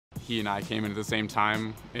he and I came in at the same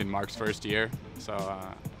time in Marc's first year, so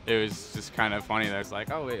it was just kind of funny that it's like,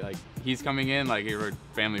 oh wait, like he's coming in, like we were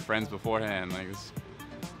family friends beforehand, like it's,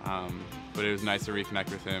 but it was nice to reconnect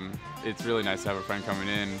with him. It's really nice to have a friend coming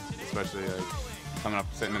in, especially like coming up,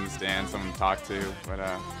 sitting in the stand, someone to talk to.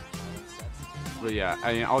 But yeah,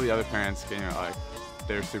 I mean, all the other parents came out, like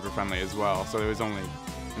they're super friendly as well, so it was only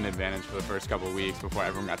an advantage for the first couple of weeks before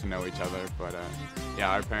everyone got to know each other. But yeah,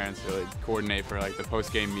 our parents really coordinate for like the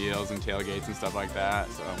post-game meals and tailgates and stuff like that,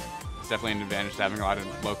 so it's definitely an advantage to having a lot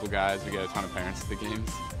of local guys. We get a ton of parents to the games.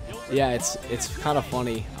 Yeah, it's kind of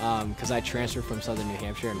funny because I transferred from Southern New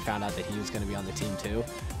Hampshire and found out that he was going to be on the team too.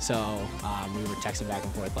 So we were texting back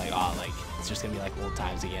and forth like, oh, like it's just going to be like old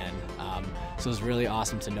times again. So it was really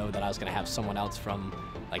awesome to know that I was going to have someone else from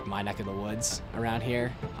like my neck of the woods around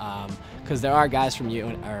here. Because there are guys from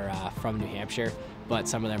from New Hampshire, but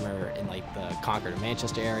some of them are in like the Concord or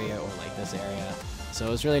Manchester area or like this area. So it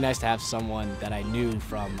was really nice to have someone that I knew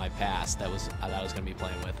from my past that I was going to be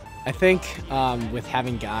playing with. I think with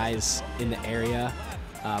having guys in the area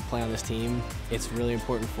play on this team, it's really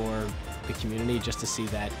important for the community just to see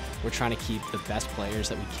that we're trying to keep the best players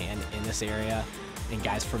that we can in this area. And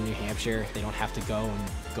guys from New Hampshire, they don't have to go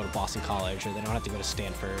to Boston College, or they don't have to go to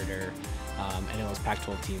Stanford or any of those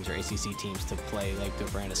Pac-12 teams or ACC teams to play like good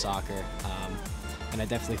brand of soccer. And I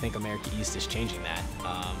definitely think America East is changing that.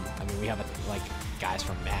 I mean, we have like guys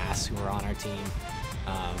from Mass who are on our team,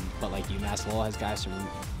 but like UMass Lowell has guys from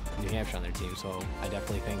New Hampshire on their team. So I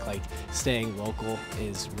definitely think like staying local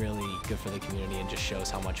is really good for the community and just shows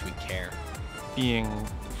how much we care. Being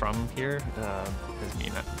from here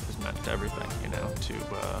has meant everything, you know,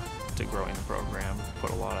 to growing the program.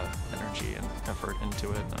 Put a lot of energy and effort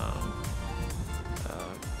into it.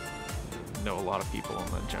 Know a lot of people in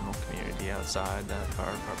the general community outside that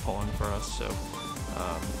are pulling for us, so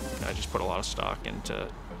I just put a lot of stock into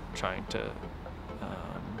trying to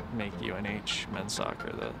make UNH men's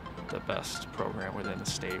soccer the best program within the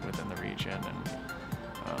state, within the region,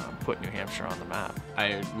 and put New Hampshire on the map.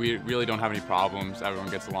 We really don't have any problems. Everyone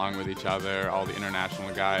gets along with each other. All the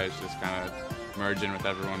international guys just kind of merge in with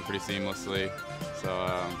everyone pretty seamlessly. So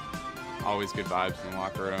always good vibes in the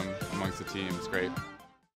locker room amongst the team. It's great.